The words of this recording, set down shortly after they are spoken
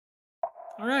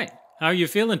All right. How are you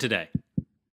feeling today?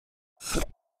 Hi,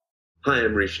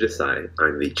 I'm Rishi Desai.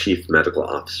 I'm the Chief Medical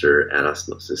Officer at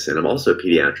Osmosis, and I'm also a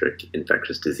pediatric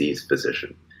infectious disease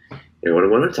physician. And what I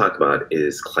want to talk about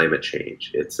is climate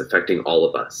change. It's affecting all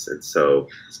of us, and so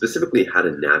specifically how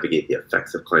to navigate the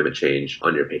effects of climate change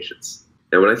on your patients.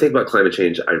 Now, when I think about climate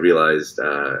change, I realized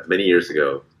many years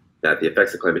ago that the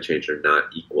effects of climate change are not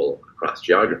equal across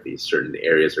geographies. Certain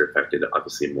areas are affected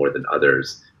obviously more than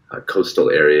others. Coastal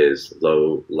areas,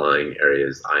 low-lying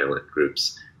areas, island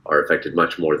groups are affected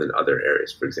much more than other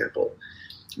areas, for example.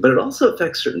 But it also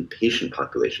affects certain patient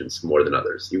populations more than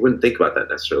others. You wouldn't think about that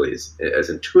necessarily as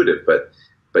intuitive,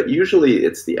 but usually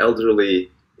it's the elderly,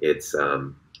 it's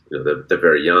the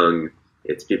very young,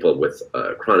 it's people with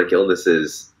chronic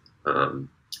illnesses, and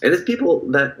it's people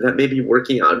that may be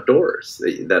working outdoors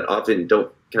that often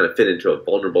don't kind of fit into a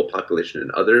vulnerable population in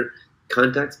other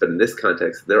contexts, but in this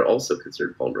context, they're also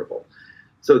considered vulnerable.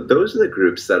 So those are the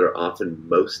groups that are often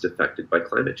most affected by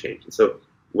climate change. And so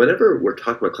whenever we're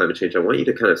talking about climate change, I want you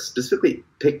to kind of specifically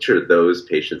picture those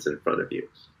patients in front of you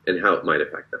and how it might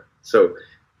affect them. So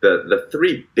the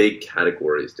three big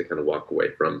categories to kind of walk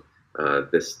away from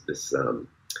this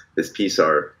piece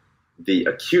are the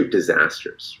acute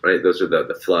disasters, right? Those are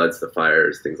the floods, the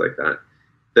fires, things like that.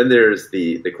 Then there's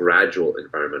the gradual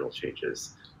environmental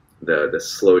changes, the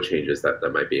slow changes that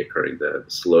might be occurring, the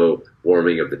slow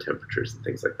warming of the temperatures and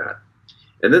things like that.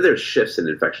 And then there's shifts in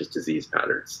infectious disease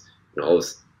patterns. All of a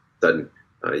sudden,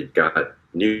 you've got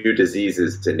new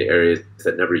diseases in areas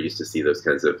that never used to see those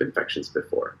kinds of infections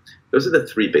before. Those are the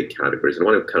three big categories. And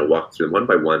I want to kind of walk through them one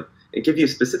by one and give you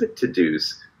specific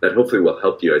to-dos that hopefully will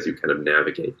help you as you kind of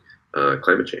navigate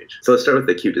climate change. So let's start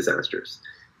with acute disasters.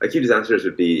 Acute disasters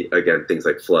would be, again, things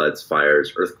like floods,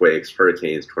 fires, earthquakes,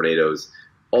 hurricanes, tornadoes,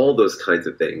 all those kinds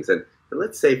of things. And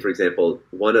let's say, for example,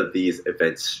 one of these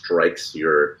events strikes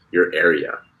your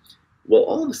area. Well,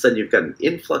 all of a sudden, you've got an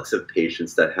influx of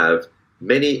patients that have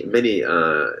many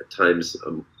times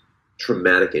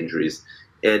traumatic injuries.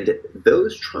 And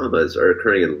those traumas are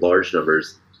occurring in large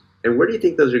numbers. And where do you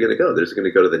think those are going to go? Those are going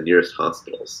to go to the nearest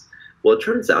hospitals. Well, it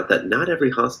turns out that not every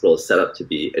hospital is set up to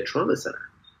be a trauma center.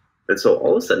 And so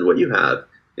all of a sudden, what you have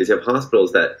is you have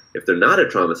hospitals that, if they're not a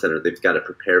trauma center, they've got to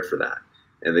prepare for that.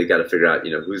 And they've got to figure out,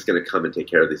 who's going to come and take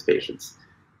care of these patients.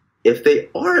 If they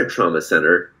are a trauma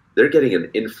center, they're getting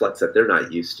an influx that they're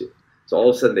not used to. So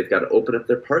all of a sudden, they've got to open up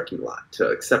their parking lot to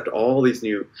accept all these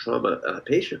new trauma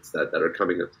patients that are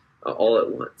coming all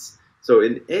at once. So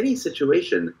in any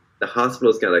situation, the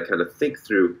hospital's got to kind of think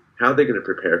through how they're going to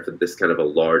prepare for this kind of a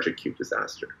large acute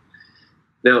disaster.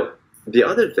 Now, the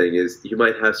other thing is you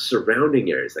might have surrounding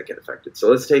areas that get affected.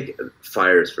 So let's take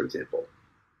fires, for example.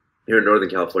 Here in Northern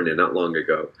California, not long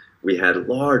ago, we had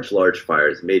large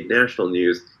fires, made national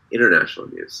news, international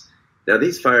news. Now,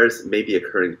 these fires may be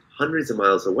occurring hundreds of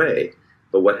miles away,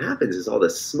 but what happens is all the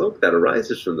smoke that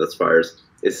arises from those fires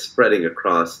is spreading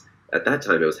across. At that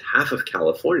time, it was half of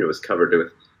California was covered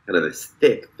with kind of this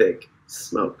thick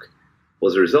smoke.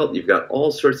 Well, as a result, you've got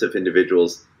all sorts of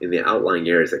individuals in the outlying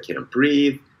areas that can't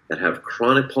breathe, that have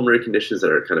chronic pulmonary conditions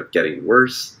that are kind of getting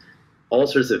worse, all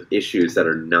sorts of issues that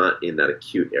are not in that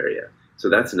acute area. So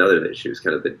that's another issue, is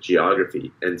kind of the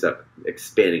geography ends up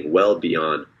expanding well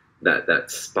beyond that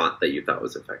spot that you thought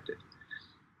was affected.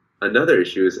 Another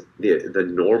issue is the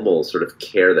normal sort of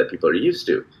care that people are used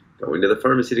to, going to the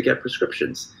pharmacy to get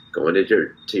prescriptions, going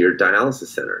to your dialysis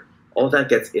center. All that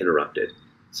gets interrupted.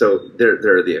 So there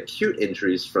are the acute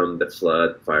injuries from the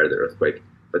flood, fire, the earthquake,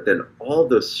 but then all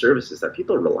those services that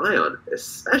people rely on,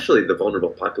 especially the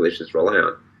vulnerable populations rely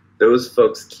on, those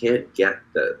folks can't get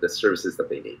the services that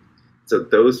they need. So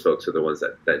those folks are the ones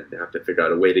that then have to figure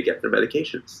out a way to get their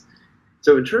medications.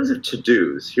 So in terms of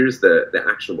to-dos, here's the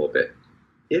actionable bit.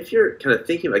 If you're kind of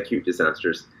thinking about acute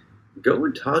disasters, go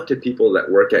and talk to people that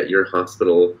work at your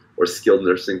hospital or skilled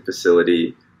nursing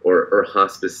facility or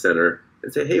hospice center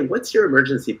and say, hey, what's your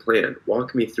emergency plan?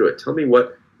 Walk me through it. Tell me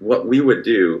what we would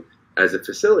do as a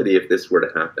facility if this were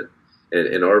to happen,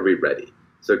 and are we ready?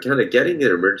 So kind of getting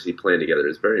an emergency plan together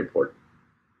is very important.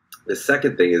 The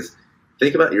second thing is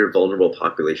think about your vulnerable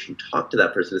population. Talk to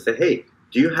that person and say, hey,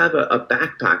 do you have a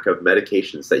backpack of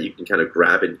medications that you can kind of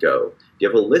grab and go? Do you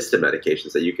have a list of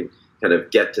medications that you can kind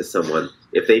of get to someone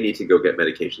if they need to go get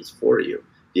medications for you?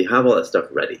 Do you have all that stuff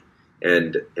ready?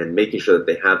 And making sure that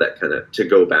they have that kind of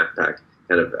to-go backpack,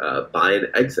 kind of buy and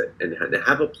exit, and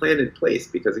have a plan in place,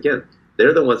 because again,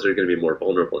 they're the ones that are going to be more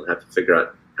vulnerable and have to figure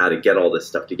out how to get all this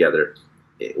stuff together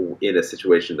in a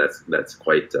situation that's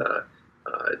quite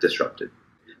disrupted.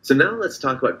 So now let's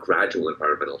talk about gradual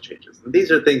environmental changes. And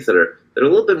these are things that are a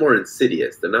little bit more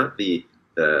insidious. They're not the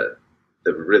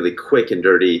the really quick and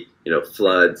dirty,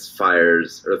 floods,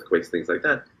 fires, earthquakes, things like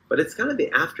that. But it's kind of the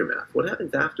aftermath. What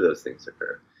happens after those things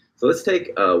occur? So let's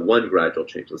take one gradual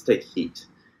change. Let's take heat.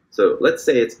 So let's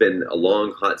say it's been a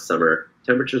long, hot summer.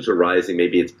 Temperatures are rising.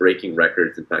 Maybe it's breaking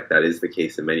records. In fact, that is the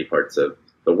case in many parts of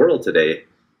the world today.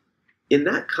 In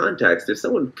that context, if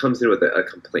someone comes in with a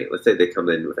complaint, let's say they come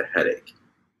in with a headache,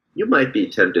 you might be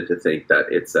tempted to think that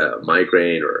it's a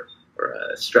migraine or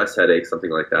a stress headache,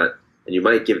 something like that. And you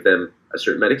might give them a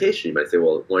certain medication. You might say,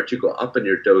 well, why don't you go up on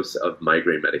your dose of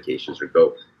migraine medications, or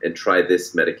go and try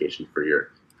this medication for your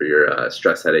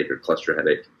stress headache or cluster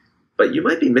headache. But you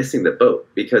might be missing the boat,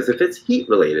 because if it's heat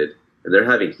related and they're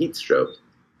having heat stroke,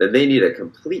 then they need a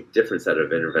complete different set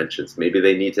of interventions. Maybe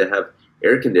they need to have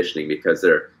air conditioning because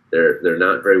they're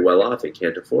not very well off and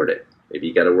can't afford it. Maybe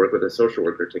you got to work with a social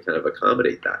worker to kind of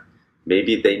accommodate that.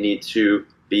 Maybe they need to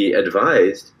be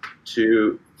advised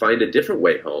to find a different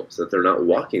way home so that they're not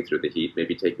walking through the heat,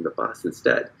 maybe taking the bus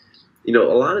instead. A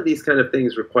lot of these kind of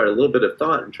things require a little bit of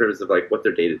thought in terms of like what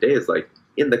their day-to-day is like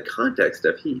in the context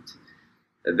of heat.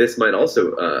 And this might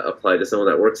also apply to someone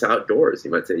that works outdoors. You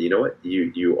might say, you know what,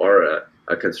 you are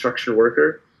a construction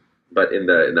worker, but in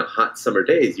the hot summer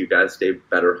days, you got to stay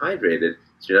better hydrated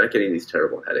so you're not getting these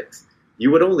terrible headaches.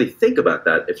 You would only think about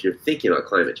that if you're thinking about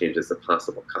climate change as a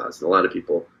possible cause. And a lot of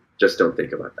people just don't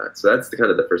think about that. So that's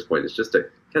the first point, is just to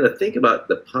kind of think about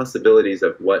the possibilities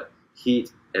of what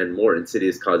heat and more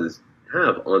insidious causes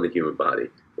have on the human body,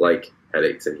 like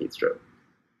headaches and heat stroke.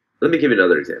 Let me give you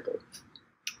another example.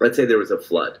 Let's say there was a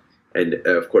flood, and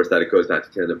of course that it goes back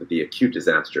to kind of the acute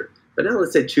disaster. But now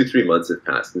let's say 2-3 months have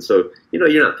passed, and so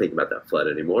you're not thinking about that flood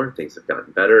anymore. Things have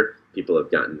gotten better. People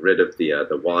have gotten rid of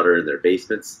the water in their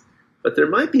basements. But there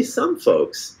might be some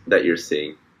folks that you're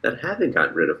seeing that haven't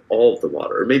gotten rid of all of the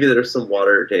water, or maybe there's some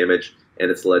water damage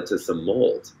and it's led to some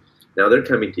mold. Now they're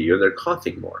coming to you and they're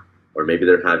coughing more, or maybe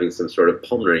they're having some sort of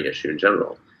pulmonary issue in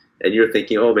general. And you're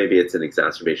thinking, oh, maybe it's an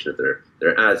exacerbation of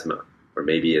their asthma, or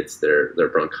maybe it's their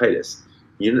bronchitis.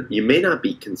 You may not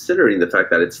be considering the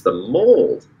fact that it's the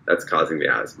mold that's causing the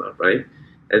asthma, right?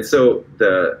 And so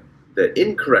the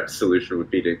incorrect solution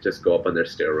would be to just go up on their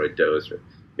steroid dose, or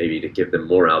maybe to give them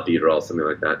more albuterol, something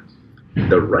like that.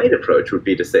 The right approach would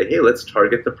be to say, hey, let's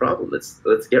target the problem.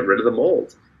 Let's get rid of the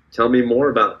mold. Tell me more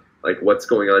about like what's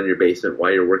going on in your basement,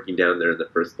 why you're working down there in the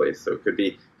first place. So it could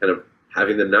be kind of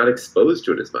having them not exposed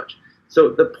to it as much. So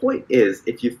the point is,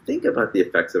 if you think about the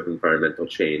effects of environmental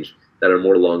change that are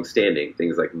more long-standing,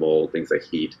 things like mold, things like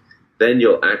heat, then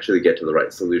you'll actually get to the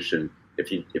right solution.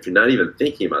 If you're not even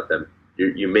thinking about them,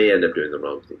 you may end up doing the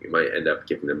wrong thing. You might end up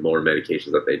giving them more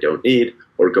medications that they don't need,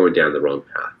 or going down the wrong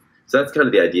path. So that's kind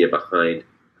of the idea behind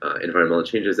environmental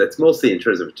changes. That's mostly in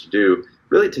terms of what to do,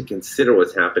 really to consider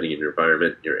what's happening in your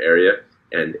environment, your area,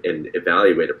 and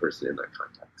evaluate a person in that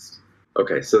context.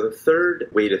 Okay, so the third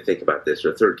way to think about this,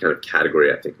 or the third kind of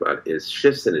category I think about, is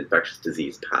shifts in infectious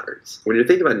disease patterns. When you're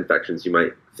thinking about infections, you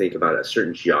might think about a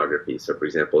certain geography. So for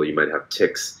example, you might have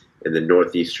ticks in the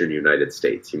northeastern United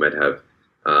States. You might have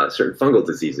certain fungal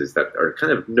diseases that are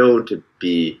kind of known to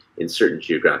be in certain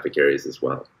geographic areas as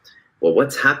well. Well,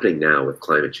 what's happening now with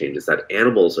climate change is that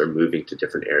animals are moving to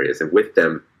different areas, and with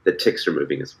them, the ticks are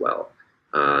moving as well.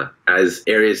 As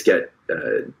areas get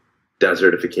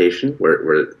desertification,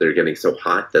 where they're getting so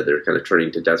hot that they're kind of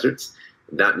turning to deserts,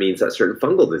 that means that certain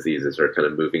fungal diseases are kind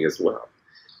of moving as well.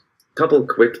 A couple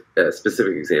quick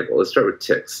specific examples. Let's start with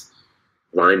ticks.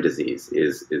 Lyme disease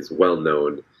is well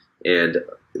known, and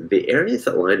the areas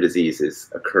that Lyme disease is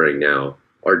occurring now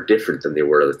are different than they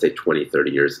were, let's say, 20,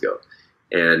 30 years ago.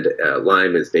 And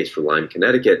Lyme is based for Lyme,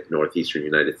 Connecticut, northeastern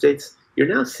United States.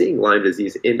 You're now seeing Lyme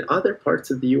disease in other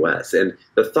parts of the US. And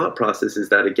the thought process is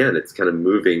that, again, it's kind of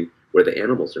moving where the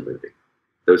animals are moving.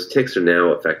 Those ticks are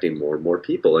now affecting more and more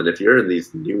people. And if you're in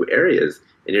these new areas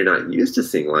and you're not used to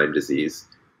seeing Lyme disease,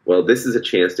 well, this is a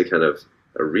chance to kind of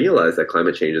realize that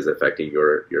climate change is affecting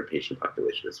your patient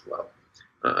population as well.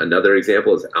 Another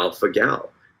example is alpha-gal.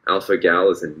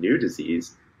 Alpha-gal is a new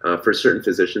disease for certain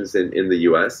physicians in the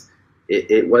US.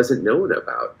 It wasn't known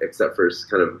about, except for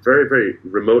kind of very, very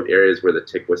remote areas where the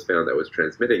tick was found that was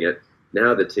transmitting it.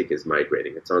 Now the tick is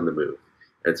migrating. It's on the move.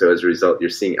 And so as a result, you're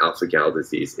seeing alpha-gal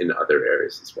disease in other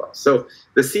areas as well. So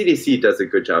the CDC does a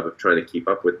good job of trying to keep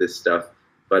up with this stuff.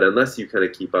 But unless you kind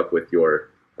of keep up with your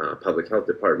public health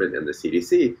department and the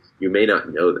CDC, you may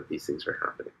not know that these things are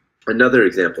happening. Another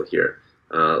example here,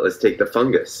 let's take the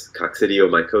fungus,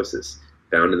 coccidiomycosis,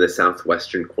 found in the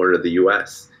southwestern corner of the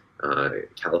US.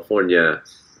 California,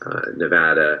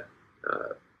 Nevada,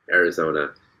 Arizona.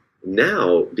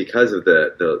 Now, because of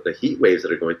the heat waves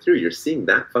that are going through, you're seeing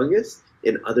that fungus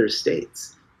in other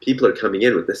states. people are coming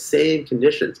in with the same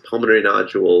conditions, pulmonary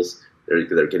nodules,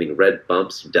 they're getting red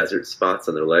bumps, desert spots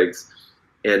on their legs.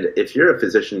 And if you're a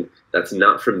physician that's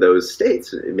not from those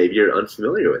states, maybe you're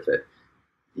unfamiliar with it,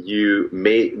 you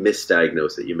may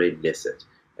misdiagnose it, you may miss it.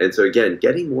 And so again,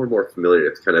 getting more and more familiar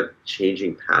with kind of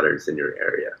changing patterns in your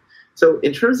area. So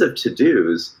in terms of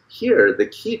to-dos, here the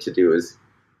key to-do is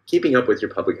keeping up with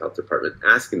your public health department,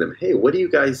 asking them, hey, what are you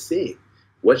guys seeing?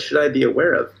 What should I be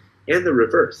aware of? And the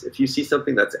reverse, if you see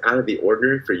something that's out of the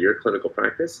ordinary for your clinical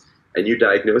practice and you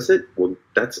diagnose it, well,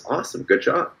 that's awesome, good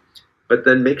job. But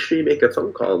then make sure you make a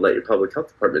phone call and let your public health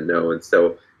department know, and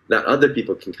so that other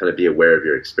people can kind of be aware of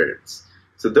your experience.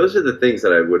 So those are the things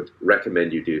that I would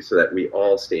recommend you do so that we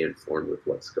all stay informed with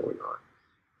what's going on.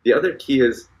 The other key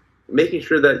is making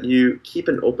sure that you keep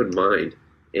an open mind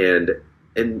and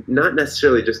not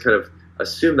necessarily just kind of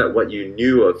assume that what you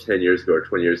knew of 10 years ago or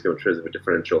 20 years ago in terms of a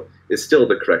differential is still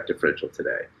the correct differential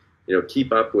today. You know,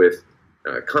 keep up with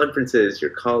conferences,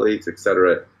 your colleagues,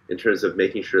 etc., in terms of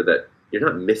making sure that you're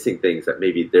not missing things that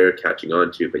maybe they're catching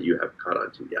on to but you haven't caught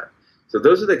on to yet. So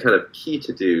those are the kind of key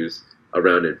to-dos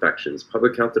around infections.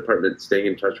 Public health department, staying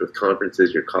in touch with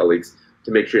conferences, your colleagues,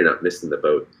 to make sure you're not missing the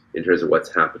boat in terms of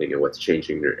what's happening and what's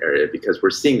changing in your area, because we're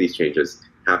seeing these changes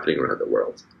happening around the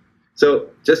world. So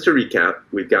just to recap,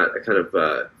 we've got a kind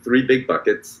of 3 big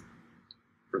buckets.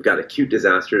 We've got acute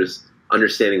disasters,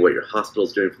 understanding what your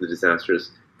hospital's doing for the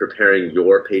disasters, preparing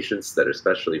your patients that are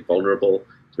especially vulnerable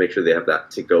to make sure they have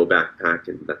that to-go backpack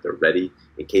and that they're ready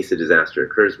in case a disaster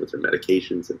occurs with their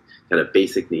medications and kind of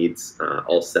basic needs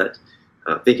all set.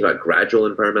 Thinking about gradual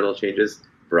environmental changes,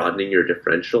 broadening your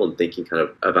differential and thinking kind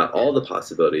of about all the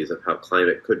possibilities of how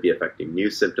climate could be affecting new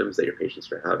symptoms that your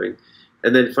patients are having.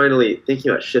 And then finally,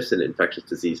 thinking about shifts in infectious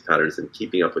disease patterns and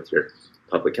keeping up with your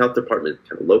public health department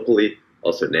kind of locally,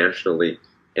 also nationally,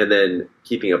 and then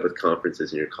keeping up with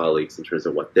conferences and your colleagues in terms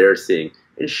of what they're seeing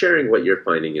and sharing what you're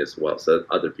finding as well so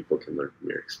that other people can learn from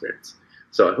your experience.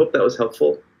 So I hope that was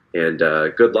helpful, and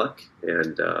good luck,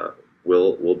 and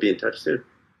we'll be in touch soon.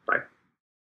 Bye.